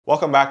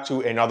Welcome back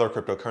to another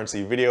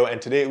cryptocurrency video,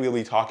 and today we'll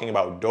be talking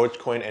about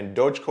Dogecoin, and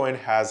Dogecoin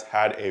has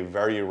had a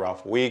very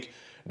rough week.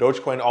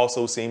 Dogecoin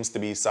also seems to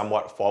be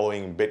somewhat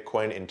following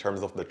Bitcoin in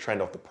terms of the trend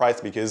of the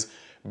price because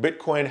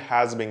Bitcoin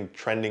has been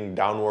trending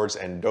downwards,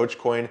 and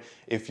Dogecoin,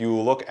 if you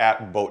look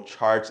at both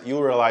charts,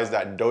 you'll realize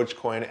that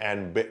Dogecoin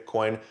and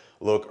Bitcoin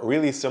look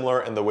really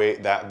similar in the way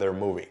that they're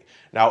moving.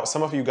 Now,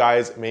 some of you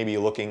guys may be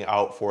looking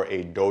out for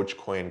a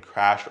Dogecoin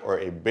crash or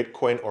a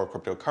Bitcoin or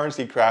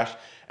cryptocurrency crash,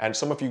 and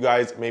some of you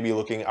guys may be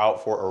looking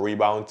out for a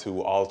rebound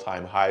to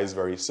all-time highs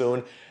very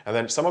soon. And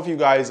then some of you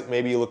guys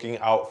may be looking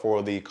out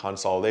for the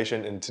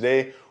consolidation. And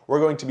today,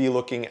 we're going to be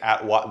looking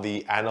at what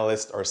the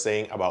analysts are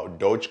saying about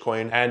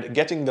Dogecoin and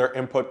getting their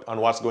input on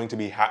what's going to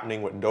be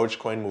happening with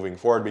Dogecoin moving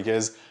forward,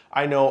 because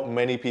I know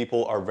many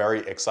people are very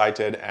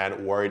excited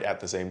and worried at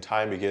the same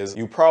time because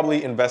you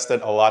probably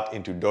invested a lot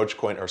into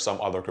Dogecoin or some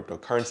other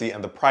cryptocurrency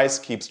and the price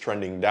keeps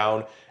trending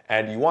down,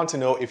 and you want to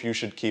know if you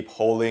should keep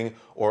holding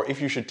or if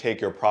you should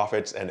take your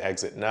profits and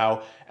exit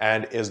now.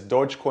 And is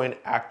Dogecoin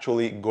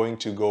actually going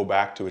to go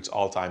back to its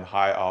all-time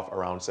high of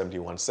around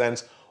 71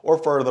 cents? Or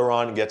further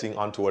on, getting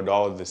onto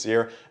 $1 this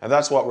year? And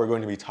that's what we're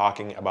going to be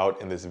talking about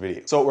in this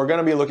video. So we're going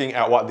to be looking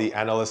at what the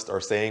analysts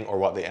are saying or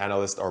what the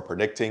analysts are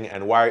predicting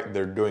and why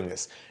they're doing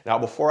this. Now,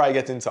 before I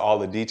get into all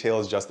the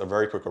details, just a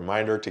very quick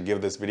reminder to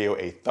give this video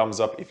a thumbs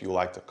up if you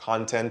like the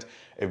content.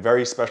 A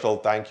very special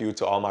thank you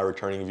to all my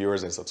returning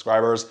viewers and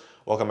subscribers.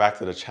 Welcome back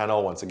to the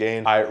channel once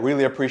again. I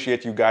really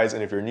appreciate you guys,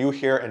 and if you're new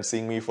here and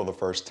seeing me for the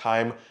first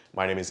time,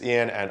 my name is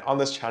Ian, and on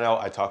this channel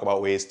I talk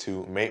about ways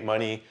to make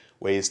money,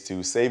 ways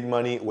to save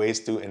money, ways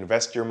to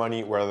invest your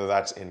money, whether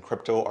that's in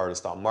crypto or the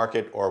stock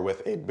market or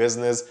with a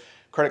business,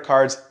 credit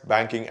cards,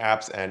 banking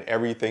apps, and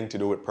everything to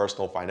do with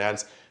personal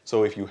finance.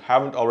 So if you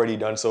haven't already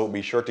done so,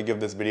 be sure to give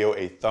this video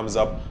a thumbs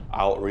up.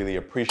 I'll really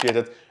appreciate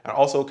it. And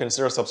also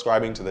consider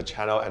subscribing to the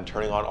channel and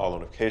turning on all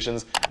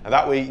notifications. And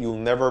that way you'll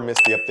never miss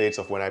the updates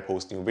of when I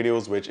post new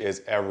videos, which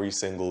is every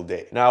single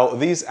day. Now,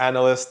 these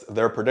analysts,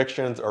 their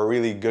predictions are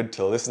really good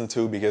to listen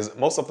to because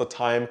most of the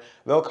time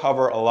they'll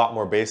cover a lot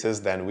more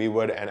bases than we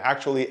would and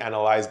actually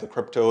analyze the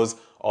cryptos,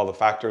 all the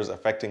factors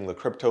affecting the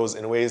cryptos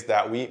in ways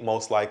that we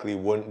most likely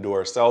wouldn't do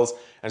ourselves.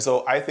 And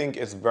so I think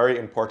it's very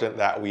important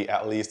that we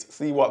at least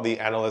see what the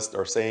analysts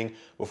are saying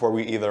before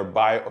we either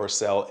buy or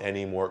sell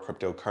any more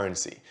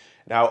cryptocurrency.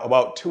 Now,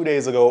 about 2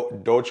 days ago,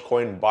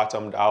 Dogecoin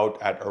bottomed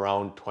out at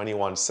around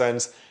 21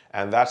 cents.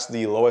 And that's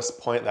the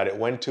lowest point that it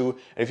went to.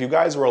 And if you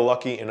guys were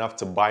lucky enough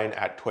to buy in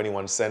at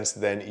 21 cents,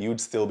 then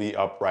you'd still be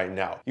up right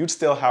now. You'd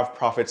still have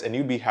profits and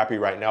you'd be happy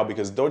right now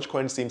because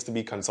Dogecoin seems to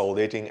be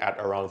consolidating at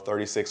around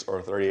 36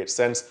 or 38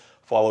 cents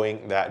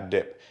following that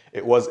dip.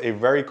 It was a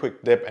very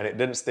quick dip and it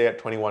didn't stay at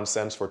 21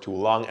 cents for too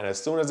long. And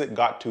as soon as it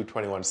got to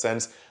 21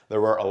 cents, there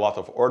were a lot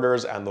of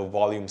orders and the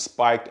volume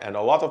spiked and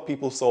a lot of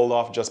people sold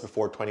off just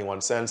before 21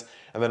 cents.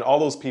 And then all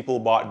those people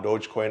bought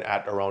Dogecoin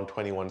at around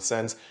 21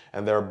 cents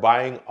and they're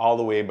buying all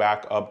the way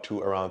back up to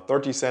around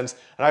 30 cents.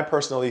 And I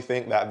personally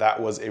think that that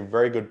was a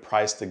very good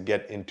price to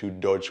get into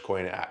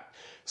Dogecoin at.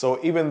 So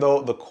even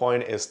though the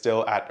coin is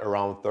still at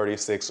around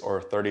 36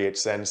 or 38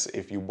 cents,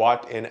 if you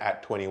bought in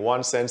at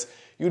 21 cents,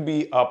 you'd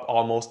be up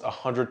almost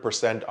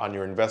 100% on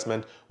your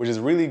investment, which is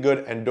really good,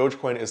 and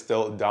Dogecoin is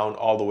still down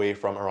all the way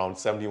from around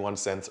 71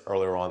 cents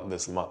earlier on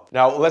this month.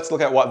 Now let's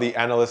look at what the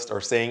analysts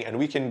are saying, and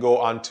we can go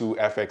on to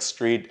FX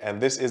Street,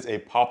 and this is a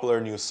popular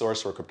news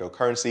source for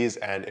cryptocurrencies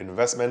and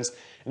investments.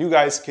 And you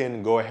guys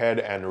can go ahead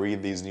and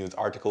read these news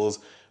articles,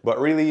 but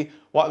really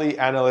what the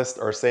analysts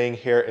are saying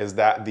here is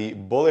that the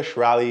bullish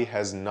rally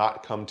has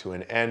not come to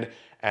an end,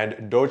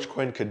 and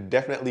Dogecoin could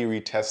definitely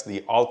retest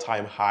the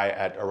all-time high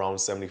at around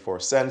 74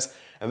 cents.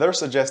 And they're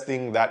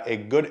suggesting that a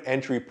good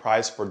entry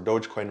price for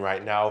Dogecoin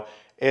right now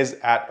is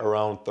at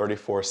around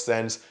 34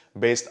 cents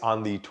based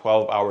on the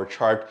 12-hour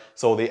chart.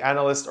 So the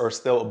analysts are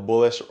still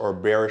bullish or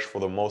bearish for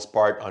the most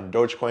part on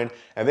Dogecoin,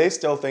 and they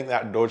still think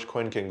that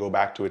Dogecoin can go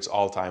back to its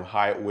all-time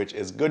high, which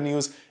is good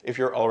news if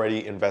you're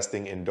already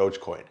investing in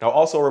Dogecoin. Now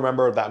also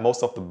remember that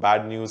most of the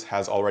bad news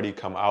has already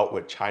come out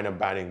with China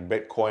banning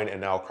Bitcoin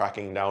and now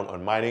cracking down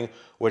on mining,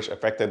 which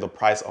affected the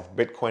price of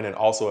Bitcoin and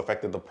also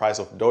affected the price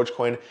of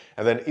Dogecoin.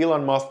 And then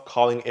Elon Musk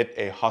calling it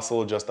a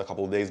hustle just a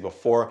couple days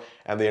before,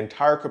 and the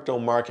entire crypto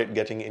market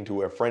getting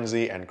into a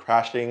frenzy and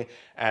crashing.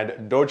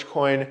 And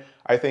Dogecoin,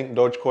 I think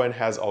Dogecoin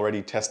has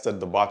already tested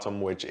the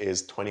bottom, which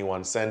is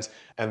 21 cents,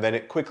 and then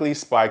it quickly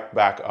spiked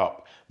back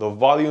up. The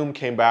volume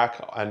came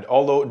back, and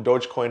although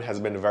Dogecoin has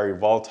been very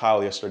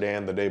volatile yesterday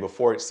and the day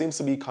before, it seems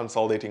to be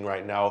consolidating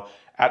right now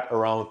at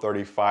around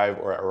 35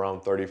 or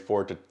around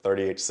 34 to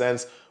 38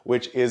 cents,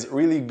 which is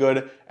really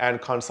good. And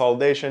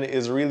consolidation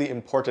is really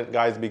important,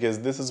 guys, because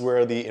this is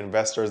where the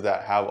investors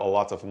that have a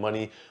lot of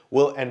money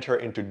will enter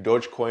into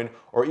Dogecoin,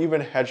 or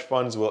even hedge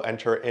funds will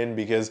enter in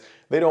because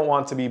they don't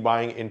want to be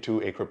buying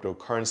into a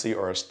cryptocurrency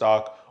or a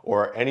stock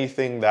or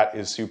anything that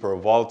is super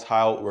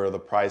volatile where the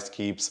price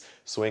keeps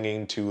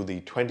swinging to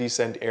the 20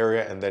 cent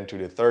area and then to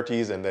the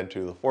 30s and then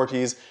to the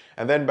 40s.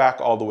 and then back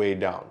all the way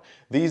down.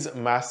 These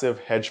massive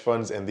hedge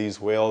funds and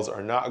these whales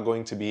are not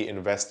going to be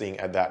investing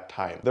at that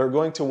time. They're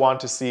going to want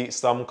to see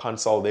some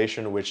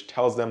consolidation, which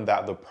tells them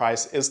that the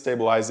price is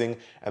stabilizing,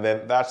 and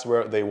then that's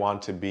where they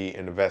want to be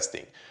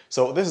investing.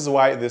 So this is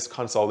why this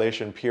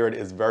consolidation period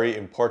is very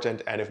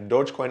important, and if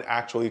Dogecoin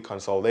actually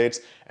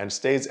consolidates and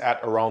stays at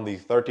around the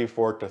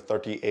 34 to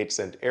 38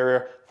 cent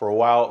area for a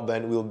while,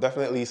 then we'll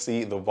definitely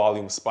see the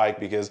volume spike,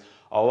 because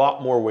a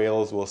lot more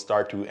whales will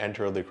start to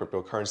enter the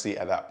cryptocurrency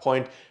at that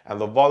point, and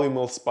the volume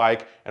will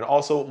spike, and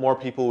also more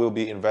people will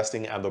be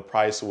investing, and the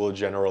price will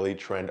generally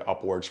trend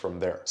upwards from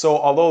there. So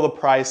although the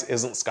price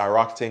isn't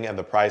skyrocketing and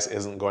the price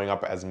isn't going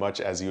up as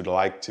much as you'd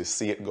like to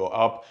see it go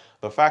up,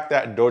 the fact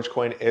that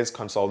Dogecoin is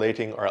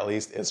consolidating, or at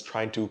least is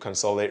trying to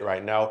consolidate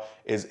right now,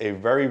 is a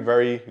very,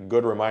 very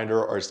good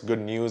reminder, or it's good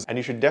news, and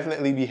you should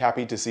definitely be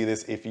happy to see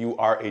this if you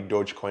are a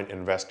Dogecoin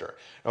investor.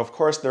 Now, of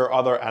course, there are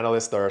other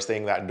analysts that are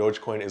saying that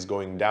Dogecoin is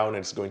going down and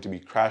it's going to be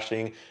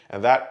crashing,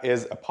 and that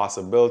is a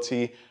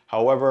possibility.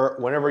 However,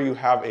 whenever you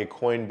have a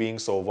coin being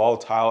so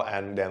volatile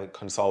and then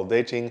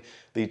consolidating,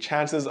 the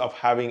chances of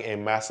having a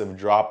massive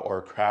drop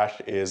or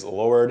crash is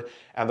lowered.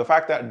 And the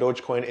fact that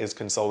Dogecoin is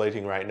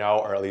consolidating right now,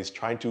 or at least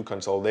trying to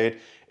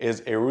consolidate,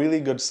 is a really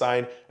good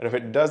sign. And if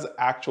it does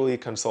actually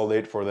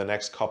consolidate for the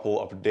next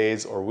couple of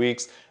days or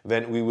weeks,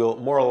 then we will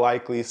more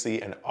likely see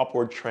an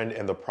upward trend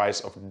in the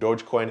price of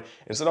Dogecoin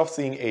instead of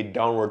seeing a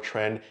downward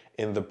trend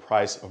in the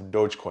price of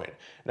Dogecoin.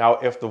 Now,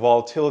 if the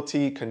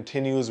volatility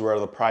continues where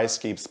the price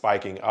keeps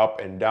spiking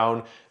up and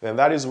down, then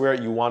that is where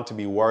you want to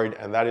be worried,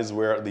 and that is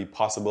where the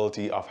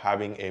possibility of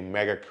having a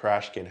mega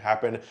crash can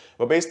happen.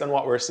 But based on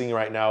what we're seeing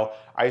right now,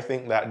 I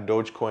think that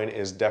Dogecoin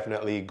is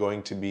definitely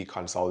going to be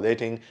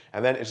consolidating,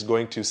 and then it's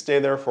going to stay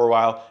there for a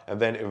while, and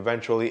then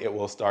eventually it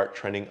will start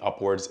trending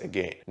upwards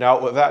again.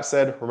 Now, with that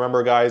said,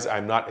 remember guys,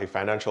 I'm not a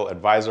financial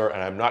advisor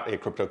and I'm not a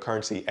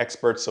cryptocurrency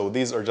expert, so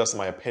these are just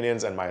my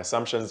opinions and my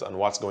assumptions on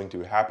what's going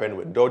to happen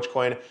with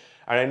Dogecoin.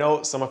 And I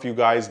know some of you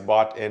guys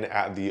bought in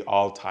at the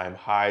all-time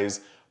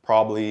highs,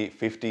 probably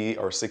 50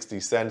 or 60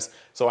 cents.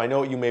 So I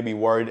know you may be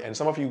worried, and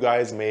some of you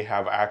guys may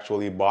have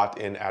actually bought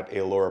in at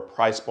a lower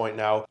price point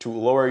now to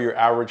lower your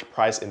average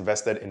price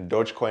invested in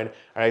Dogecoin.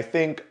 And I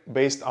think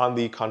based on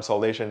the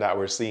consolidation that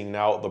we're seeing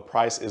now, the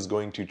price is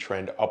going to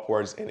trend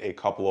upwards in a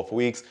couple of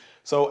weeks.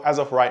 So as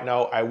of right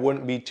now, I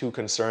wouldn't be too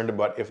concerned,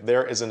 but if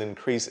there is an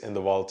increase in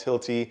the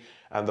volatility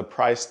and the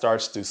price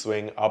starts to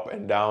swing up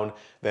and down,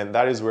 then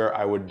that is where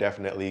I would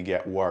definitely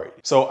get worried.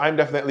 So I'm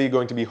definitely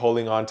going to be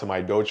holding on to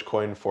my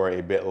Dogecoin for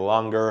a bit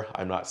longer.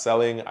 I'm not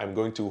selling, I'm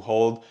going to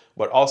hold.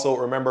 But also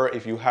remember,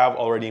 if you have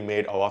already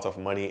made a lot of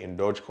money in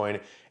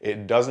Dogecoin,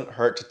 it doesn't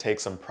hurt to take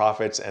some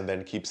profits and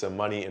then keep some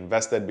money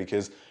invested,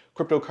 because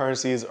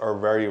cryptocurrencies are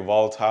very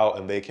volatile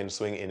and they can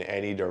swing in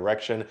any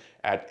direction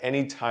at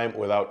any time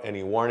without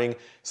any warning.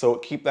 So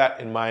keep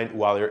that in mind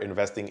while you're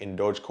investing in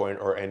Dogecoin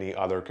or any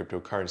other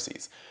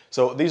cryptocurrencies.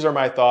 So these are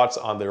my thoughts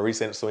on the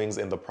recent swings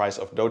in the price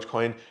of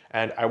Dogecoin,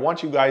 and I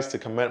want you guys to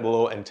comment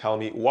below and tell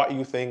me what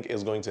you think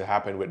is going to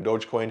happen with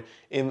Dogecoin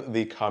in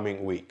the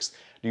coming weeks.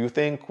 Do you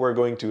think we're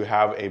going to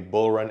have a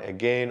bull run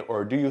again,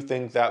 or do you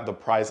think that the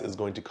price is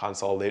going to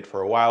consolidate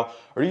for a while,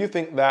 or do you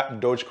think that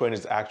Dogecoin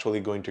is actually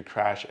going to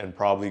crash and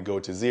probably go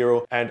to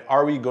zero, and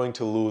are we going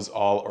to lose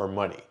all our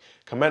money?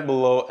 Comment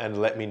below and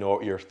let me know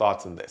your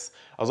thoughts on this.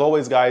 As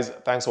always guys,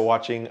 thanks for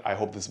watching. I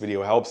hope this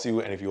video helps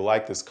you, and if you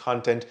like this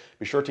content,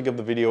 be sure to give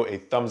the video a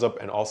thumbs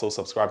up and also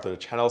subscribe to the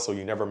channel so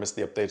you never miss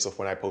the updates of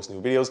when I post new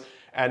videos.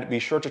 And be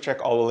sure to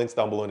check all the links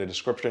down below in the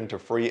description to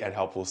free and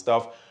helpful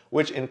stuff,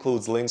 which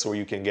includes links where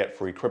you can get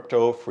free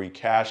crypto, free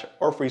cash,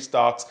 or free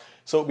stocks.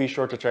 So be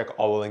sure to check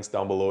all the links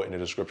down below in the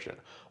description.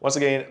 Once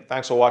again,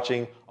 thanks for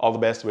watching. All the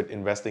best with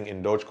investing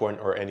in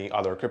Dogecoin or any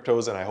other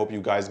cryptos, and I hope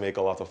you guys make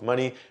a lot of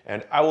money,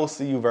 and I will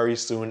see you very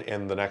soon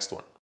in the next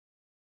one.